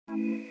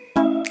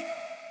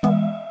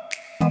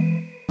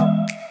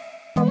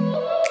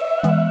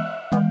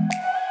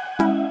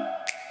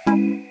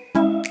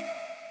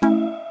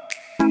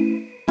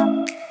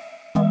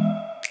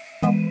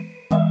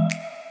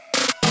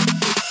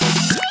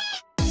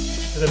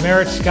the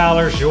Merit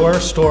Scholars your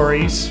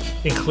stories,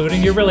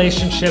 including your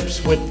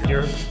relationships with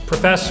your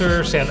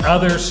professors and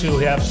others who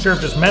have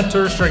served as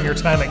mentors during your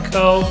time at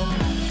Coe.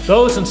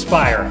 Those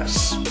inspire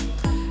us,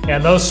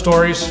 and those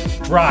stories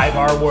drive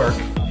our work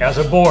as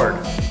a board.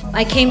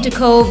 I came to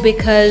Coe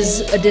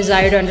because a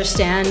desire to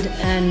understand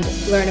and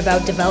learn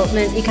about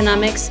development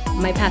economics.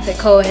 My path at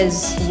Coe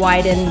has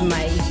widened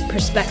my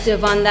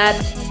perspective on that.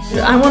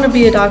 I want to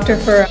be a doctor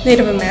for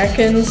Native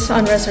Americans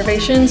on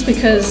reservations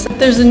because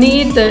there's a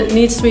need that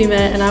needs to be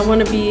met, and I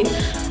want to be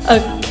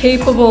a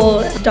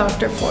capable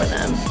doctor for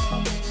them.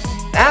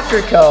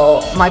 After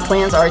Coe, my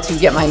plans are to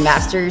get my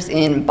master's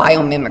in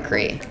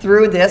biomimicry.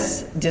 Through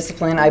this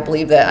discipline, I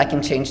believe that I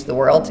can change the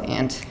world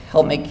and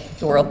help make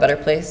the world a better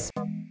place.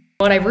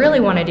 What I really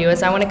want to do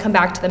is I want to come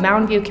back to the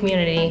Mountain View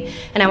community,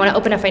 and I want to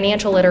open a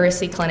financial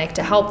literacy clinic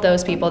to help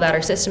those people that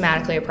are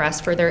systematically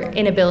oppressed for their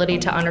inability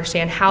to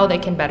understand how they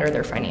can better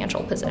their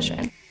financial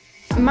position.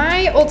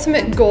 My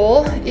ultimate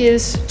goal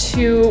is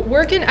to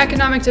work in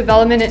economic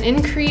development and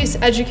increase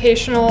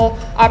educational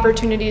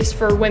opportunities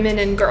for women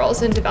and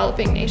girls in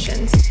developing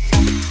nations.